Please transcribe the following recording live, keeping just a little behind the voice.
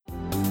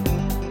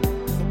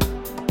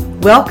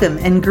Welcome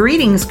and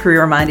greetings,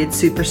 career-minded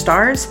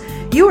superstars.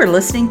 You are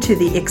listening to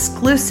the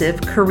exclusive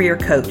Career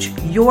Coach,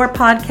 your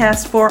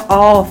podcast for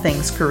all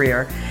things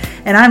career.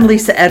 And I'm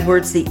Lisa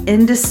Edwards, the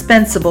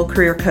indispensable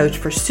career coach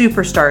for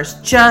superstars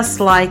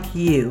just like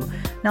you.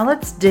 Now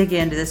let's dig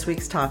into this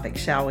week's topic,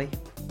 shall we?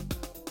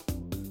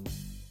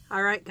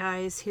 All right,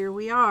 guys, here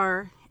we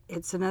are.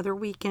 It's another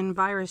week in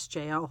virus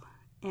jail.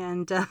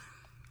 And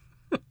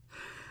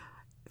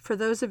for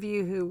those of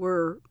you who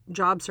were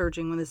job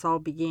searching when this all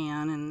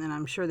began, and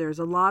I'm sure there's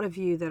a lot of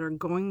you that are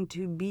going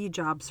to be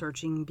job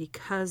searching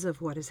because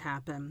of what has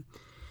happened,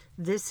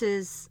 this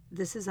is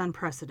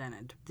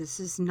unprecedented. This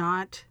is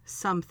not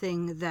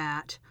something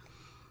that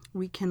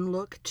we can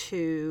look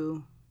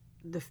to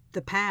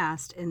the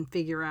past and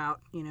figure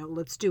out,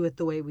 let's do it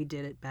the way we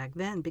did it back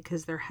then,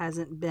 because there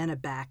hasn't been a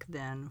back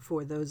then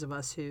for those of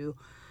us who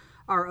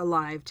are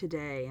alive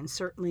today, and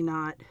certainly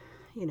not,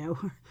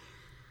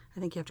 I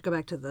think you have to go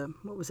back to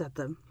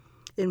the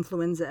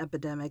influenza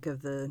epidemic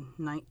of the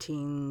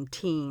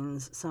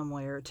 19-teens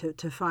somewhere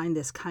to find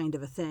this kind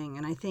of a thing.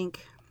 And I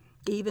think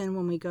even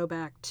when we go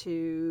back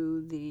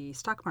to the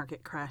stock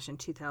market crash in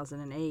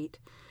 2008,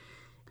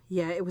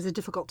 it was a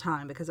difficult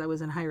time because I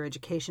was in higher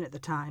education at the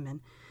time,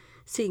 and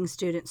seeing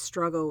students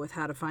struggle with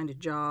how to find a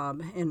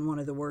job in one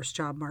of the worst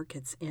job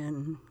markets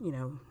in,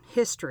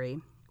 history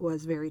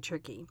was very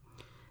tricky.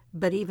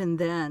 But even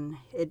then,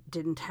 it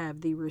didn't have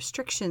the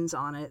restrictions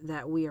on it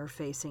that we are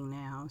facing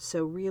now.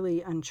 So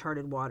really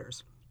uncharted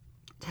waters.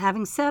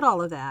 Having said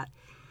all of that,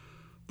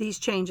 these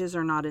changes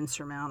are not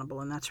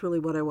insurmountable, and that's really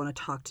what I want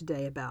to talk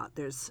today about.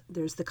 There's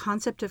the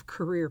concept of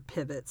career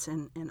pivots,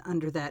 and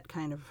under that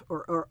kind of,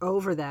 or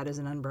over that as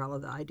an umbrella,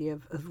 the idea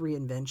of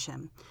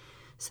reinvention.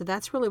 So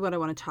that's really what I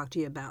want to talk to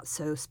you about.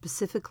 So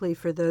specifically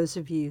for those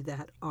of you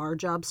that are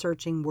job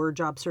searching, were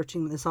job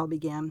searching when this all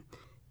began,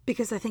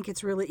 because I think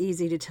it's really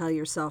easy to tell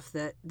yourself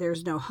that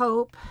there's no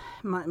hope,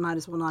 might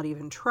as well not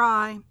even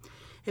try.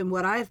 And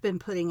what I've been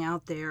putting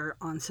out there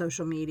on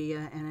social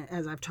media, and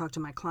as I've talked to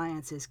my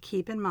clients, is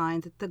keep in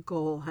mind that the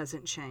goal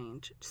hasn't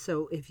changed.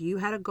 So if you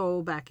had a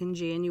goal back in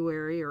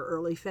January or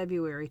early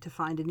February to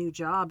find a new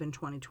job in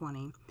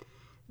 2020,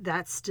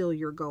 that's still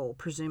your goal,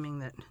 presuming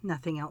that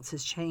nothing else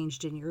has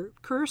changed in your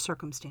career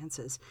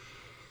circumstances.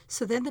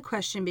 So then the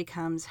question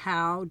becomes,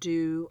 how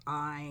do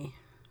I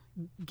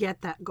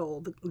get that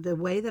goal? The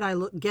way that I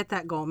get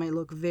that goal may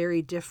look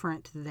very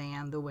different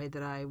than the way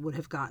that I would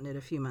have gotten it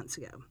a few months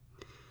ago.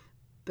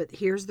 But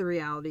here's the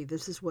reality.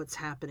 This is what's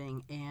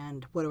happening,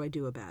 and what do I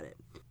do about it?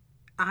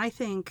 I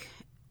think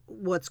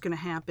what's going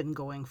to happen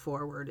going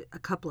forward, a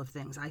couple of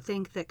things. I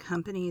think that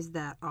companies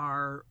that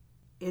are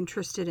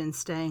interested in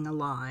staying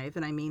alive,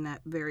 and I mean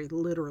that very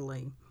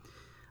literally,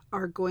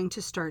 are going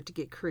to start to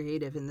get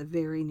creative in the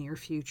very near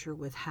future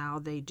with how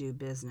they do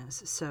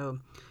business. So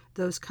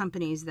those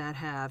companies that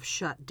have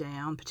shut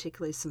down,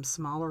 particularly some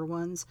smaller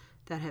ones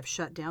that have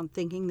shut down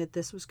thinking that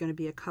this was going to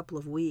be a couple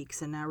of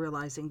weeks and now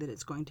realizing that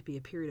it's going to be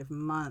a period of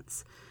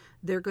months,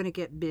 they're going to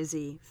get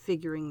busy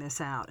figuring this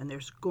out, and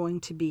there's going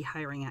to be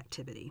hiring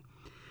activity.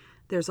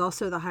 There's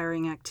also the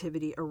hiring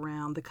activity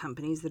around the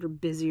companies that are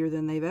busier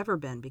than they've ever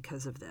been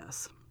because of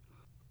this.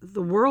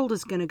 The world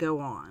is going to go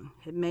on.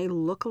 It may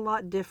look a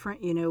lot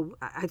different.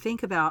 I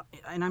think about,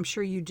 and I'm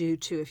sure you do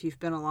too, if you've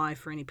been alive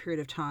for any period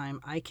of time,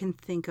 I can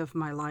think of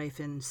my life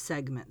in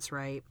segments,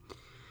 right?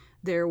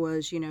 There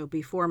was,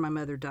 before my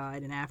mother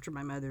died and after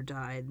my mother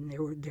died,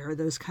 and there are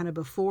those kind of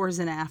befores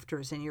and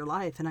afters in your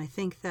life. And I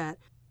think that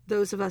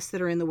those of us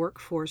that are in the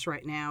workforce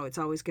right now, it's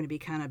always going to be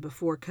kind of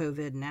before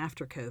COVID and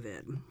after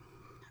COVID.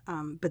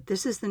 But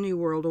this is the new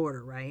world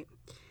order, right?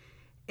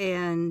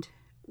 And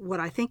what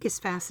I think is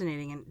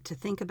fascinating and to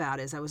think about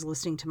is I was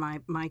listening to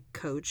my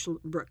coach,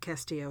 Brooke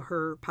Castillo,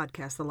 her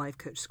podcast, The Life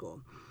Coach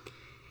School.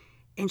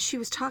 And she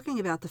was talking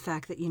about the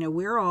fact that,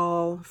 we're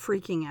all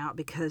freaking out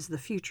because the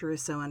future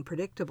is so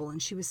unpredictable.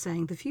 And she was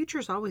saying the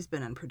future's always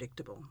been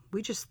unpredictable.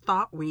 We just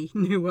thought we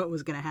knew what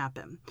was going to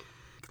happen.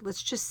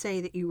 Let's just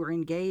say that you were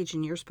engaged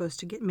and you're supposed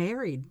to get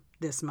married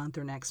this month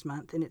or next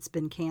month, and it's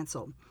been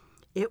canceled.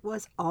 It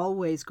was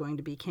always going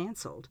to be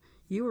canceled.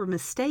 You were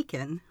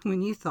mistaken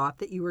when you thought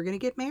that you were going to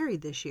get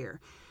married this year.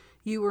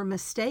 You were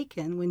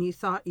mistaken when you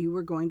thought you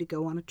were going to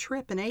go on a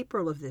trip in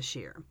April of this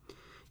year.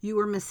 You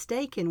were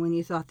mistaken when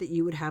you thought that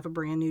you would have a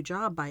brand new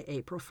job by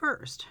April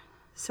 1st.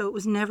 So it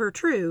was never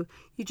true.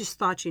 You just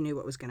thought you knew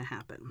what was going to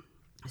happen.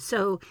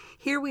 So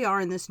here we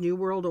are in this new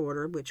world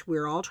order, which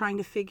we're all trying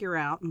to figure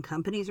out, and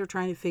companies are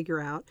trying to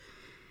figure out.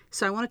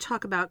 So I want to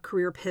talk about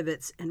career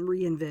pivots and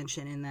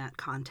reinvention in that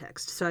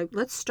context. So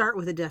let's start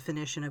with a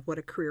definition of what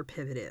a career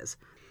pivot is.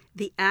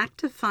 The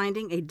act of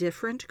finding a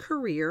different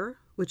career,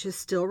 which is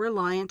still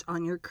reliant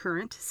on your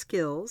current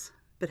skills,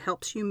 but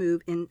helps you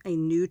move in a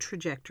new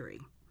trajectory.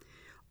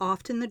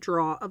 Often the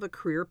draw of a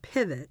career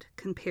pivot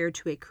compared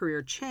to a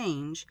career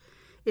change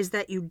is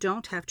that you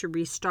don't have to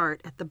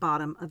restart at the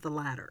bottom of the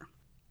ladder.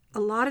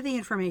 A lot of the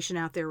information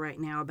out there right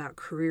now about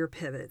career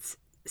pivots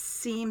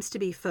seems to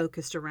be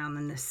focused around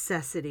the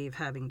necessity of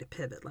having to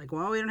pivot. Like,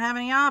 well, we don't have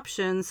any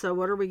options, so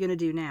what are we going to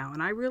do now?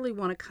 And I really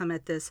want to come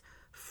at this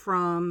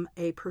from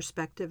a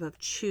perspective of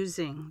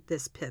choosing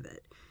this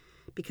pivot,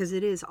 because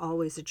it is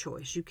always a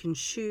choice. You can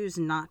choose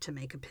not to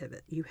make a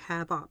pivot. You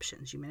have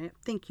options. You may not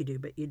think you do,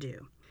 but you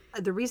do.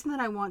 The reason that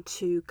I want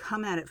to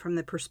come at it from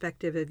the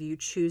perspective of you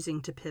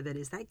choosing to pivot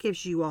is that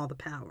gives you all the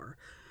power,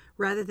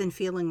 rather than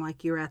feeling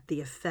like you're at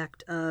the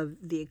effect of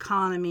the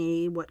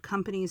economy, what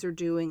companies are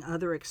doing,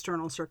 other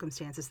external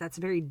circumstances. That's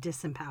very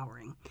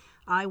disempowering.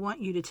 I want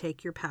you to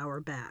take your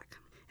power back,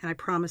 and I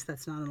promise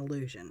that's not an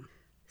illusion.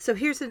 So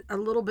here's a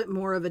little bit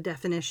more of a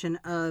definition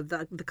of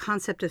the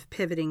concept of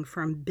pivoting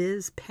from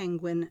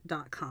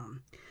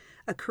bizpenguin.com.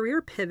 A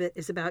career pivot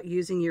is about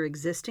using your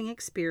existing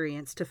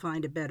experience to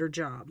find a better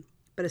job,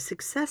 but a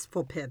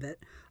successful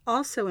pivot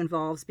also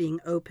involves being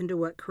open to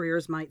what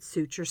careers might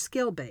suit your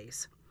skill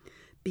base,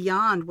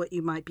 beyond what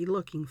you might be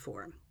looking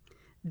for.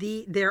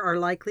 There are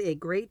likely a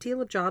great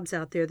deal of jobs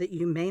out there that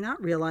you may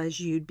not realize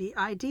you'd be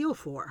ideal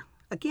for.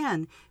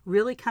 Again,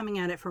 really coming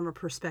at it from a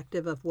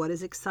perspective of what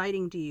is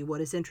exciting to you,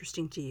 what is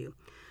interesting to you.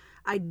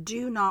 I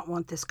do not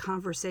want this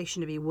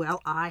conversation to be,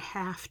 well, I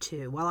have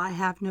to. Well, I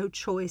have no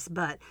choice,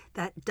 but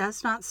that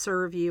does not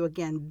serve you.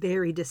 Again,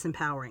 very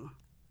disempowering.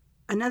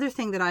 Another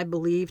thing that I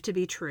believe to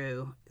be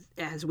true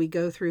as we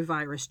go through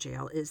virus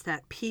jail is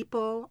that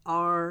people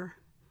are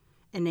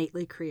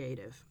innately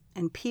creative,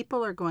 and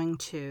people are going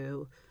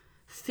to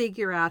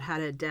figure out how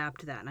to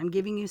adapt to that. And I'm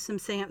giving you some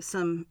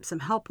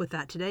help with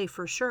that today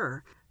for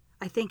sure.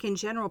 I think in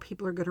general,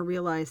 people are going to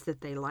realize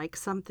that they like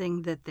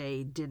something that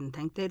they didn't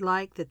think they'd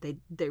like, that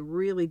they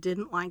really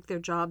didn't like their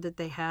job that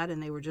they had,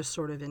 and they were just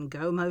sort of in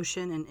go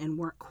motion and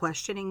weren't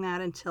questioning that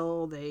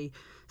until they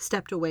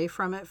stepped away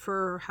from it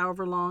for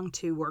however long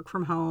to work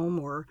from home,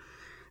 or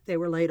they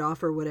were laid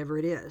off, or whatever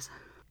it is.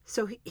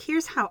 So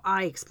here's how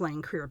I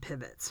explain career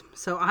pivots.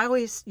 So I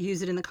always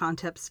use it in the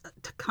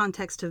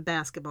context of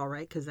basketball,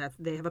 right? Because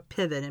they have a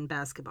pivot in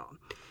basketball.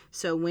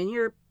 So when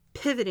you're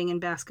pivoting in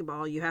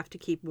basketball, you have to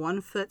keep one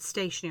foot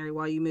stationary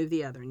while you move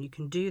the other. And you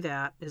can do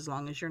that as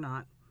long as you're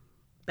not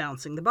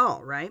bouncing the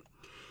ball, right?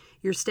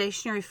 Your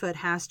stationary foot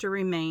has to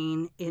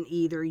remain in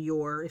either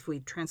if we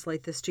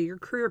translate this to your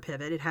career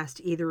pivot, it has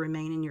to either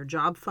remain in your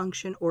job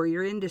function or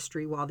your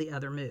industry while the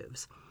other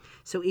moves.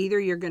 So either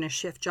you're going to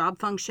shift job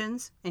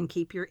functions and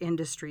keep your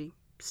industry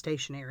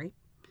stationary,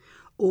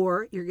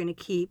 or you're going to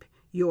keep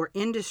your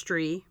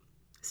industry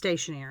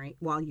stationary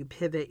while you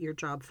pivot your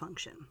job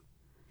function.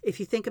 If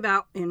you think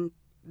about in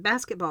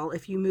basketball,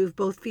 if you move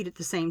both feet at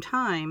the same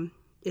time,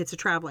 it's a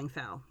traveling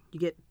foul. You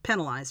get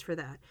penalized for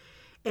that.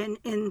 And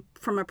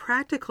from a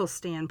practical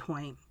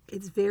standpoint,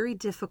 it's very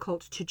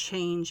difficult to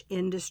change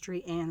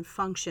industry and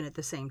function at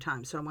the same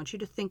time. So I want you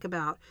to think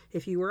about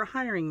if you were a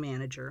hiring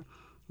manager,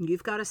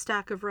 you've got a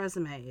stack of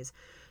resumes,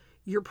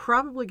 you're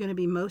probably going to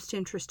be most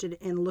interested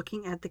in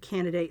looking at the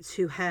candidates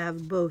who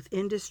have both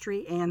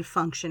industry and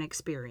function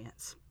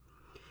experience.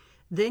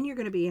 Then you're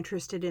going to be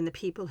interested in the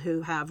people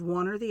who have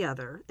one or the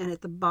other. And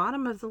at the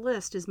bottom of the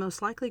list is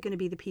most likely going to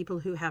be the people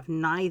who have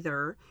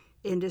neither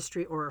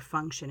industry or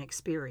function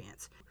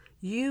experience.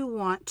 You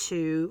want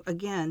to,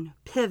 again,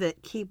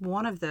 pivot, keep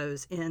one of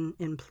those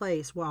in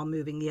place while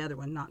moving the other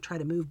one, not try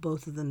to move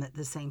both of them at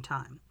the same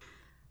time.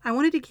 I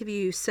wanted to give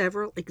you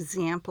several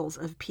examples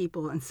of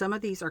people, and some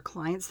of these are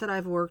clients that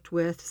I've worked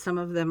with. Some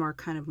of them are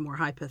kind of more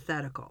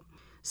hypothetical.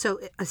 So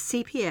a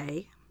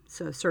CPA,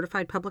 so a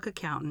certified public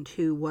accountant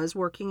who was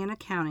working in an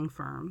accounting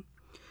firm,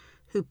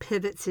 who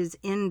pivots his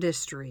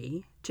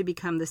industry to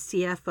become the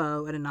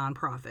CFO at a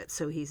nonprofit.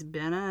 So he's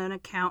been an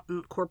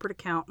accountant, corporate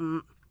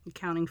accountant,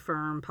 accounting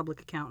firm,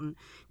 public accountant.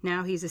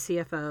 Now he's a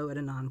CFO at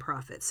a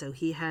nonprofit. So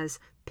he has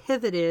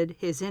pivoted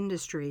his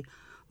industry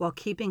while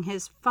keeping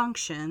his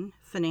function,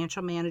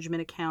 financial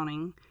management,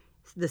 accounting,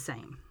 the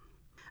same.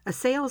 A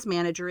sales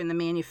manager in the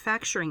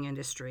manufacturing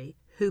industry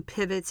who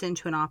pivots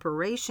into an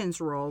operations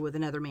role with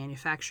another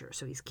manufacturer.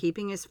 So he's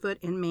keeping his foot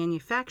in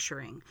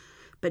manufacturing,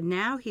 but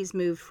now he's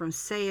moved from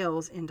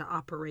sales into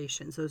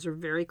operations. Those are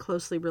very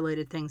closely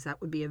related things.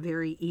 That would be a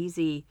very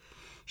easy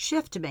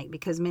shift to make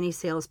because many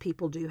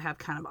salespeople do have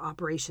kind of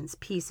operations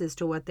pieces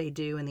to what they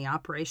do, and the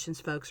operations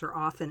folks are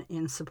often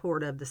in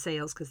support of the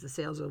sales because the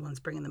sales are the ones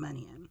bringing the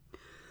money in.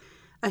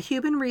 A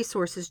human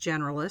resources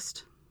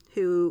generalist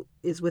who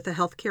is with a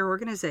healthcare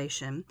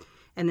organization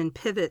and then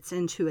pivots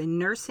into a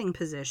nursing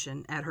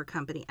position at her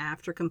company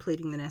after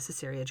completing the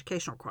necessary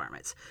educational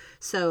requirements.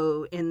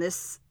 So in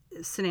this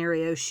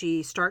scenario,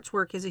 she starts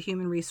work as a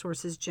human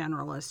resources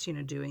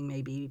generalist, doing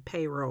maybe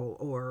payroll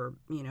or,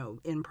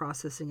 in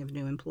processing of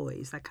new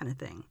employees, that kind of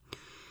thing.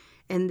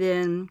 And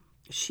then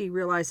she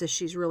realizes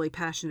she's really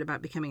passionate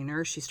about becoming a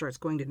nurse. She starts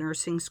going to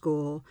nursing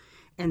school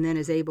and then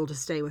is able to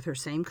stay with her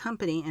same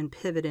company and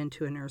pivot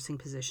into a nursing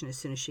position as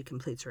soon as she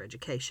completes her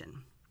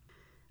education.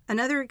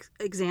 Another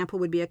example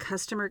would be a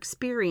customer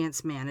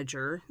experience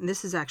manager, and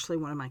this is actually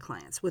one of my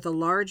clients, with a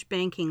large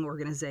banking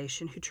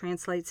organization who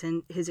translates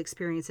in his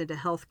experience into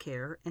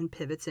healthcare and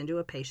pivots into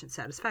a patient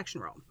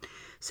satisfaction role.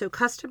 So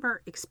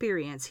customer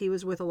experience, he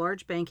was with a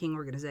large banking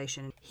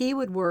organization. He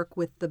would work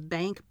with the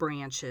bank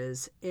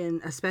branches,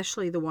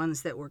 especially the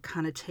ones that were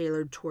kind of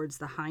tailored towards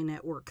the high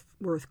net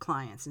worth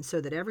clients, and so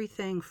that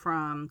everything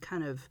from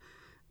kind of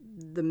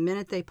the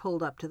minute they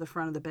pulled up to the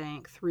front of the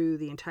bank through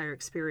the entire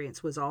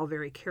experience was all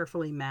very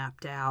carefully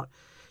mapped out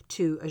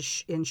to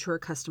ensure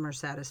customer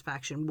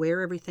satisfaction,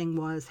 where everything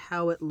was,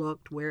 how it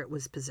looked, where it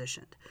was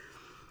positioned.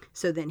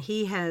 So then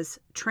he has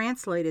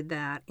translated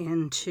that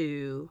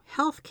into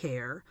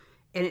healthcare,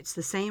 and it's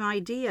the same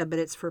idea, but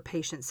it's for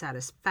patient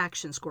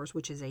satisfaction scores,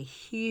 which is a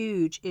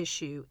huge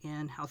issue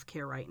in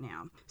healthcare right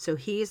now. So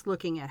he's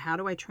looking at, how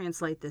do I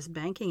translate this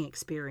banking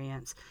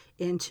experience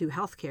into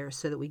healthcare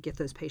so that we get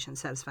those patient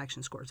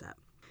satisfaction scores up?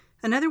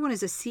 Another one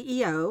is a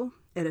CEO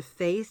at a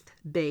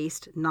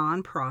faith-based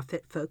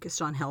nonprofit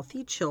focused on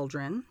healthy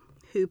children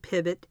who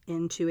pivot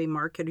into a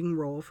marketing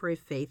role for a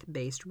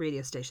faith-based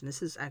radio station.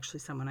 This is actually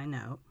someone I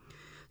know.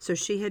 So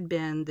she had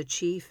been the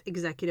chief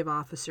executive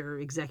officer,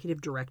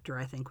 executive director,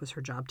 I think was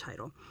her job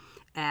title,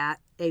 at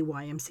a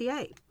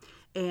YMCA.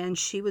 And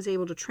she was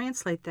able to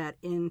translate that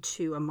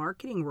into a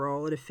marketing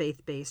role at a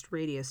faith-based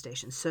radio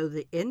station. So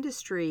the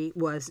industry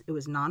was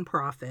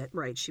nonprofit,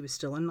 right? She was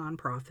still in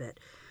nonprofit.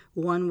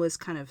 One was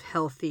kind of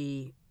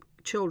healthy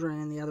children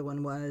and the other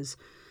one was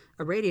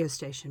a radio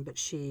station, but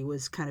she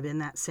was kind of in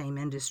that same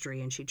industry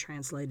and she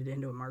translated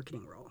into a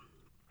marketing role.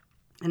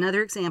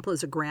 Another example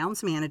is a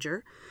grounds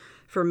manager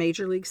for a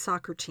Major League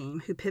Soccer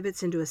team who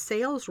pivots into a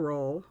sales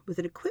role with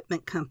an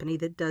equipment company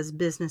that does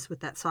business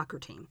with that soccer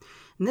team.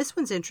 And this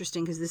one's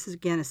interesting because this is,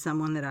 again, is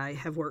someone that I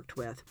have worked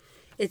with.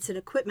 It's an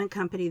equipment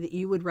company that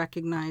you would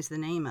recognize the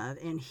name of,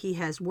 and he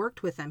has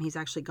worked with them. He's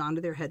actually gone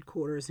to their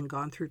headquarters and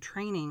gone through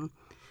training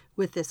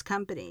with this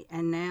company,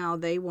 and now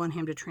they want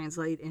him to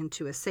translate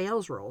into a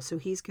sales role. So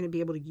he's going to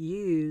be able to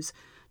use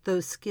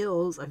those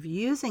skills of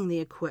using the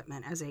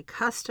equipment as a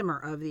customer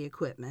of the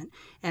equipment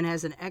and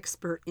as an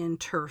expert in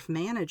turf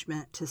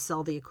management to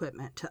sell the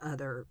equipment to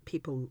other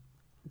people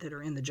that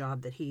are in the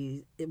job that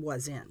it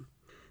was in.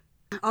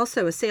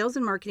 Also, a sales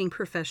and marketing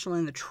professional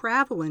in the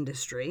travel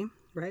industry,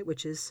 right,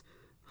 which is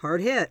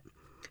hard hit,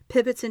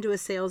 pivots into a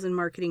sales and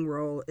marketing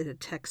role at a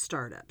tech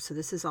startup. So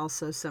this is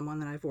also someone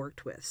that I've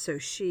worked with. So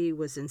she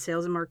was in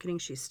sales and marketing.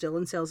 She's still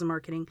in sales and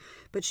marketing,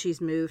 but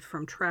she's moved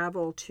from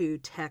travel to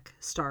tech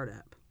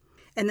startup.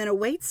 And then a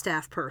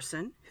waitstaff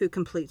person who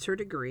completes her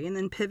degree and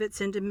then pivots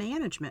into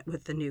management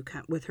with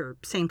with her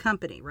same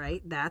company,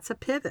 right? That's a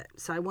pivot.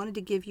 So I wanted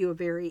to give you a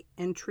very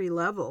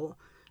entry-level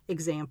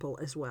example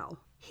as well.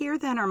 Here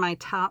then are my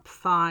top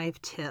 5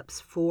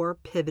 tips for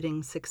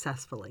pivoting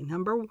successfully.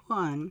 Number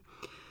 1,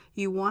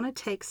 you want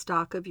to take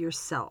stock of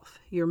yourself,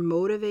 your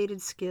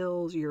motivated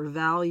skills, your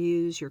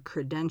values, your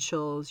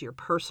credentials, your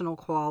personal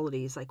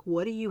qualities. Like,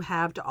 what do you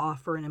have to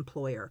offer an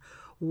employer?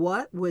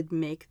 What would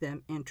make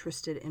them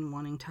interested in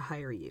wanting to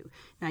hire you?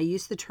 Now, I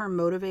use the term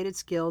motivated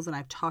skills, and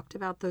I've talked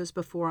about those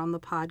before on the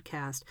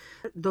podcast.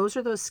 Those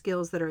are those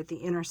skills that are at the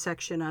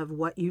intersection of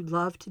what you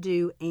love to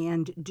do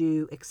and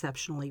do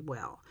exceptionally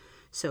well.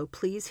 So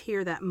please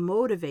hear that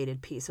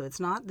motivated piece. So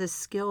it's not the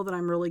skill that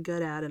I'm really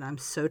good at and I'm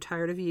so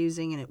tired of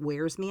using and it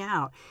wears me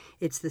out.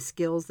 It's the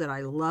skills that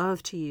I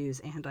love to use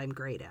and I'm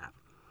great at.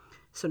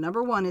 So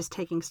number 1 is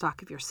taking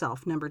stock of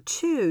yourself. Number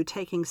 2,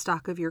 taking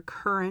stock of your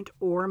current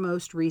or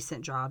most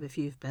recent job if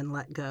you've been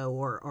let go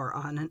or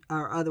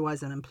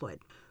otherwise unemployed.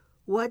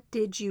 What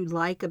did you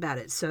like about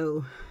it?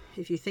 So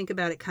if you think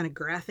about it, kind of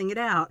graphing it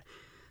out,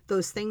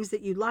 those things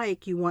that you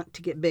like, you want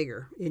to get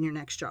bigger in your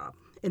next job.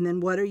 And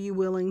then what are you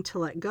willing to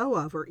let go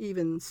of or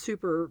even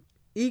super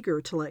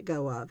eager to let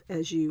go of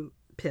as you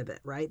pivot,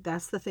 right?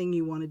 That's the thing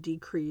you want to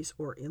decrease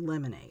or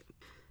eliminate.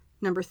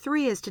 Number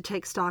 3 is to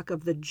take stock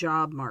of the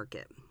job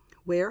market.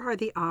 Where are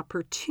the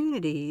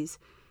opportunities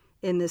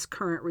in this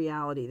current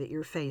reality that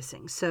you're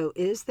facing? So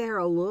is there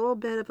a little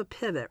bit of a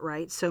pivot,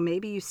 right? So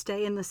maybe you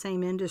stay in the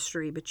same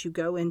industry, but you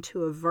go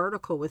into a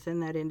vertical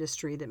within that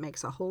industry that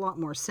makes a whole lot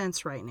more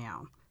sense right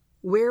now.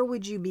 Where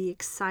would you be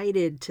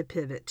excited to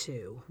pivot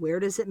to? Where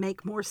does it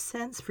make more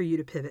sense for you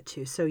to pivot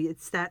to? So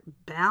it's that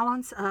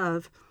balance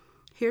of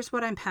here's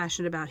what I'm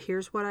passionate about,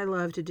 here's what I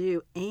love to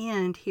do,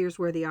 and here's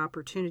where the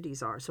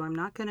opportunities are. So I'm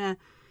not going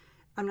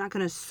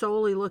to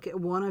solely look at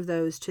one of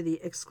those to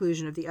the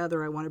exclusion of the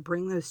other. I want to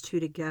bring those two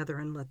together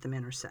and let them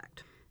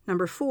intersect.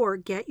 Number 4,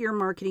 get your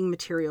marketing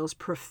materials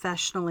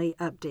professionally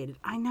updated.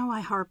 I know I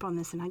harp on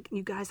this, and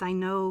you guys, I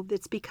know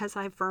it's because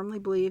I firmly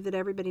believe that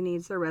everybody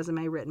needs their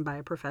resume written by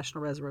a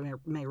professional resume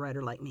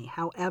writer like me.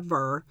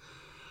 However,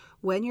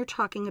 when you're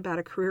talking about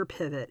a career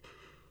pivot,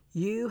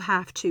 you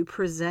have to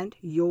present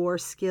your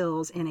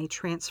skills in a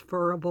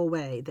transferable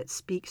way that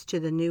speaks to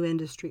the new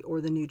industry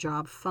or the new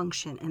job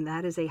function, and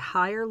that is a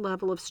higher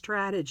level of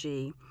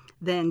strategy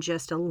than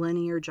just a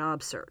linear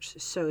job search.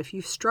 So if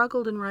you've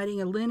struggled in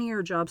writing a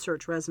linear job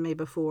search resume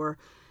before,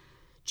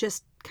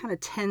 just kind of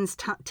 10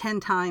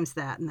 times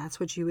that, and that's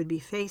what you would be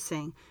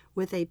facing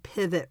with a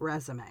pivot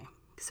resume.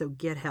 So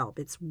get help.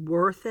 It's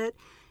worth it.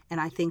 And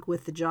I think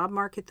with the job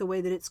market the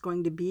way that it's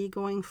going to be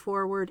going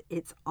forward,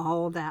 it's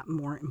all that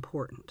more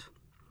important.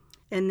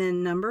 And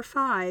then number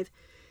 5,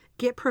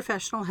 get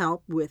professional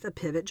help with a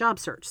pivot job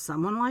search.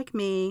 Someone like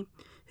me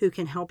who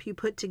can help you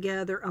put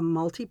together a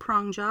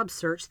multi-pronged job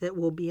search that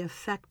will be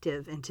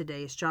effective in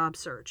today's job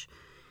search.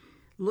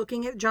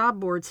 Looking at job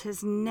boards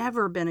has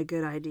never been a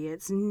good idea.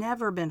 It's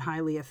never been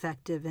highly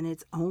effective, and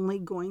it's only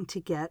going to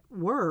get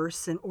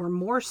worse or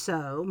more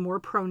so, more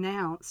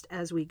pronounced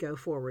as we go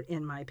forward,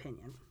 in my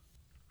opinion.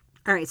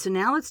 All right, so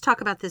now let's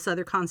talk about this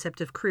other concept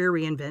of career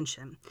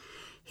reinvention.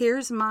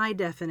 Here's my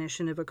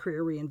definition of a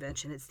career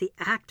reinvention. It's the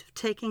act of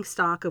taking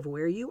stock of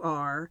where you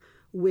are,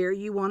 where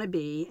you want to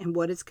be, and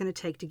what it's going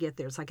to take to get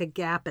there. It's like a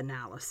gap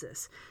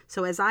analysis.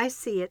 So as I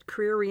see it,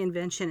 career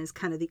reinvention is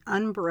kind of the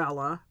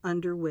umbrella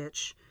under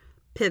which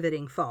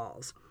pivoting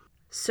falls.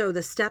 So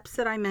the steps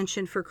that I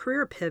mentioned for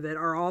career pivot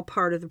are all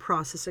part of the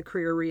process of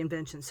career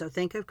reinvention. So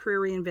think of career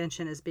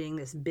reinvention as being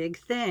this big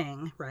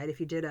thing, right? If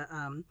you did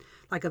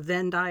like a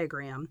Venn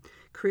diagram,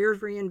 career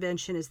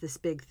reinvention is this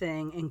big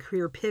thing, and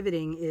career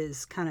pivoting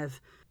is kind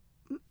of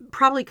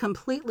probably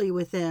completely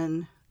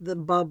within the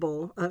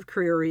bubble of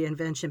career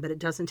reinvention, but it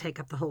doesn't take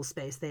up the whole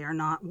space. They are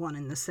not one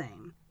and the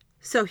same.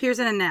 So here's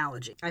an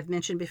analogy. I've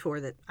mentioned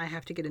before that I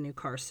have to get a new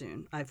car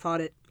soon. I've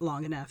fought it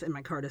long enough and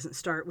my car doesn't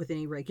start with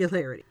any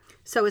regularity.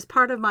 So as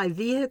part of my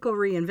vehicle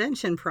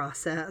reinvention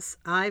process,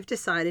 I've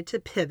decided to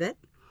pivot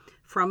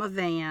from a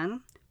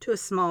van to a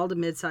small to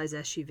mid-size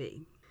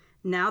SUV.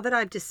 Now that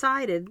I've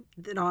decided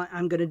that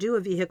I'm going to do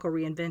a vehicle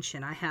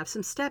reinvention, I have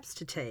some steps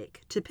to take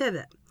to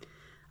pivot.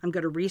 I'm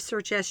going to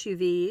research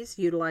SUVs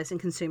utilizing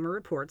Consumer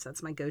Reports.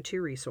 That's my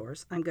go-to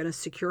resource. I'm going to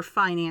secure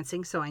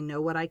financing so I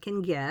know what I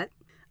can get.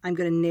 I'm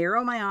going to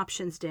narrow my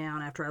options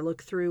down after I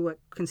look through what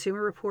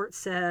Consumer Reports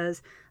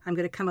says. I'm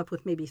going to come up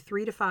with maybe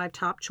 3 to 5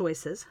 top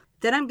choices.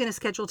 Then I'm going to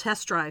schedule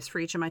test drives for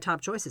each of my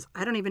top choices.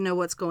 I don't even know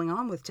what's going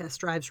on with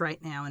test drives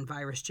right now in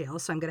virus jail,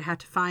 so I'm going to have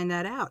to find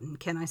that out. And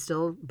can I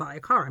still buy a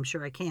car? I'm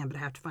sure I can, but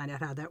I have to find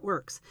out how that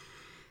works.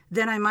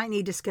 Then I might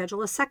need to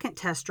schedule a second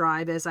test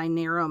drive as I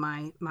narrow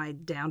my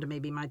down to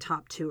maybe my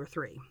top 2 or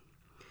 3.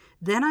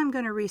 Then I'm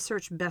going to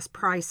research best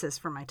prices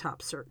for my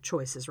top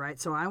choices, right?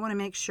 So I want to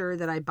make sure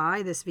that I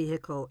buy this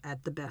vehicle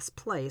at the best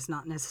place,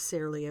 not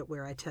necessarily at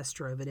where I test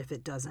drove it if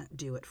it doesn't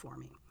do it for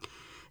me.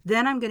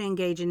 Then I'm going to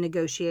engage in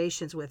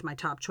negotiations with my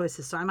top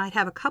choices. So I might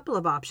have a couple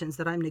of options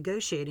that I'm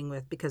negotiating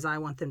with because I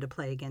want them to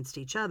play against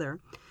each other.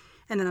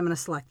 And then I'm going to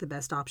select the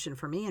best option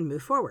for me and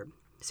move forward.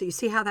 So you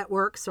see how that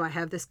works? So I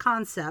have this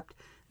concept,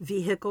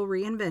 vehicle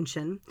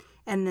reinvention.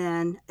 And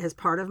then as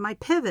part of my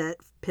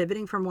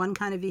pivoting from one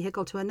kind of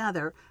vehicle to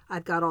another,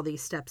 I've got all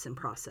these steps in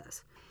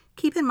process.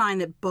 Keep in mind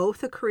that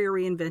both a career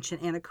reinvention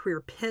and a career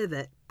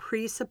pivot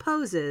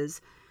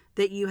presupposes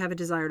that you have a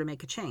desire to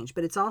make a change.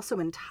 But it's also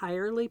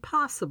entirely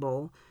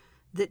possible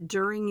that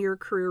during your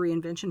career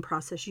reinvention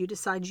process, you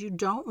decide you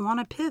don't want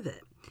to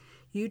pivot.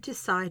 You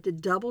decide to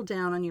double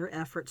down on your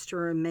efforts to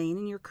remain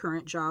in your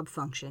current job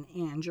function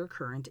and your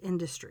current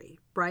industry,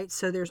 right?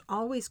 So there's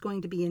always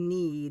going to be a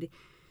need,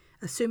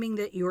 assuming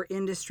that your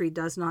industry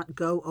does not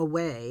go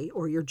away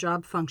or your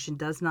job function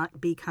does not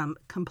become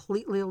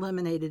completely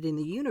eliminated in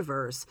the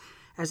universe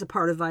as a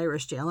part of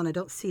virus jail, and I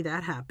don't see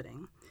that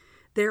happening.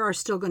 There are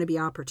still going to be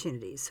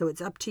opportunities. So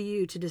it's up to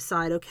you to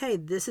decide, okay,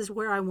 this is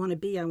where I want to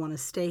be. I want to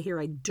stay here.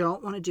 I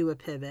don't want to do a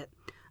pivot.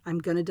 I'm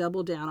going to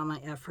double down on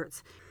my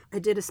efforts. I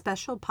did a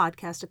special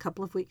podcast a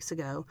couple of weeks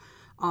ago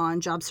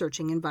on job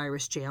searching in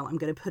virus jail. I'm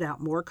going to put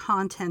out more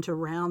content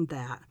around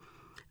that.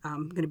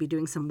 I'm going to be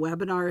doing some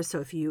webinars. So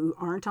if you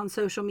aren't on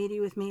social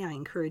media with me, I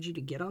encourage you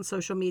to get on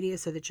social media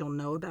so that you'll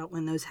know about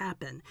when those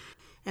happen.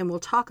 And we'll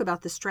talk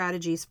about the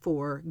strategies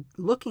for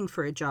looking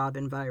for a job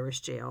in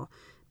virus jail.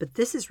 But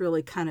this is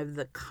really kind of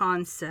the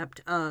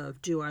concept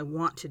of, do I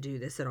want to do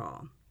this at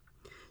all?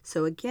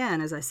 So again,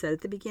 as I said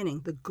at the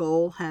beginning, the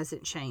goal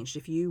hasn't changed.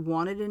 If you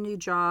wanted a new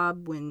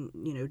job when,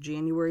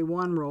 January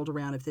 1 rolled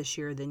around of this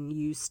year, then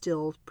you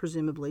still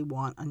presumably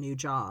want a new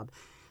job.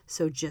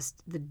 So just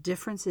the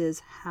difference is,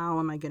 how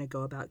am I going to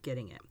go about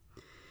getting it?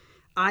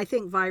 I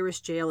think virus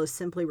jail is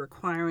simply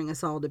requiring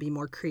us all to be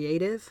more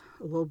creative,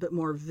 a little bit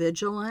more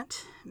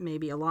vigilant,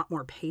 maybe a lot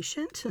more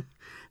patient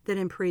than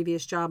in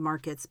previous job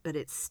markets, but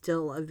it's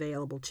still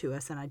available to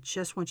us. And I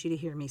just want you to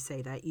hear me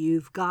say that.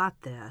 You've got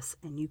this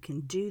and you can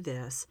do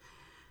this.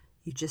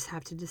 You just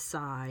have to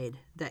decide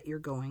that you're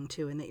going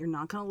to, and that you're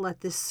not going to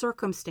let this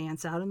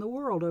circumstance out in the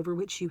world over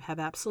which you have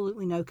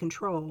absolutely no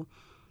control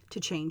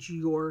to change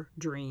your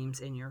dreams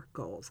and your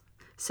goals.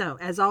 So,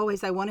 as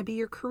always, I want to be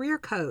your career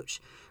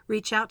coach.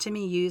 Reach out to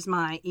me. Use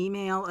my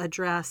email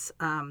address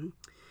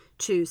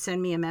to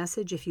send me a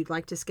message if you'd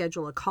like to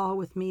schedule a call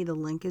with me. The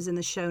link is in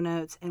the show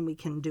notes, and we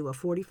can do a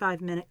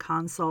 45-minute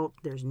consult.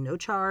 There's no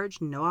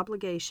charge, no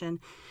obligation,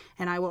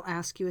 and I will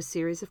ask you a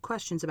series of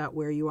questions about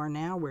where you are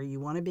now, where you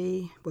want to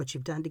be, what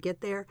you've done to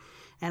get there,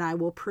 and I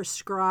will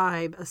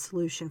prescribe a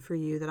solution for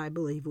you that I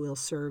believe will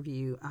serve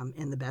you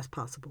in the best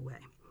possible way.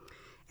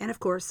 And of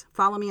course,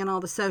 follow me on all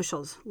the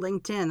socials.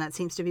 LinkedIn, that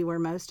seems to be where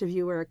most of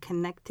you are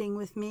connecting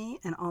with me,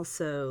 and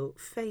also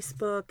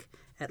Facebook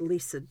at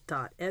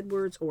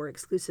lisa.edwards or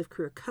Exclusive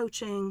Career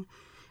Coaching.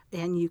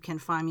 And you can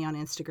find me on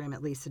Instagram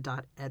at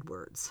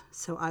lisa.edwards.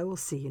 So I will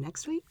see you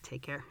next week.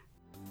 Take care.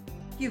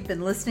 You've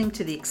been listening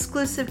to the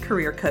Exclusive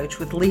Career Coach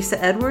with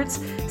Lisa Edwards,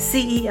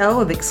 CEO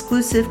of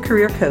Exclusive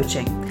Career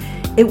Coaching.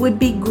 It would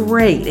be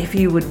great if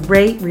you would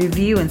rate,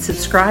 review, and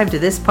subscribe to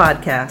this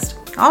podcast.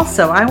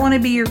 Also, I want to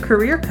be your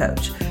career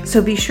coach,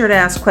 so be sure to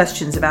ask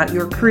questions about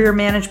your career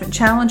management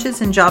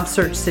challenges and job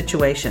search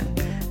situation.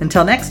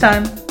 Until next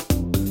time.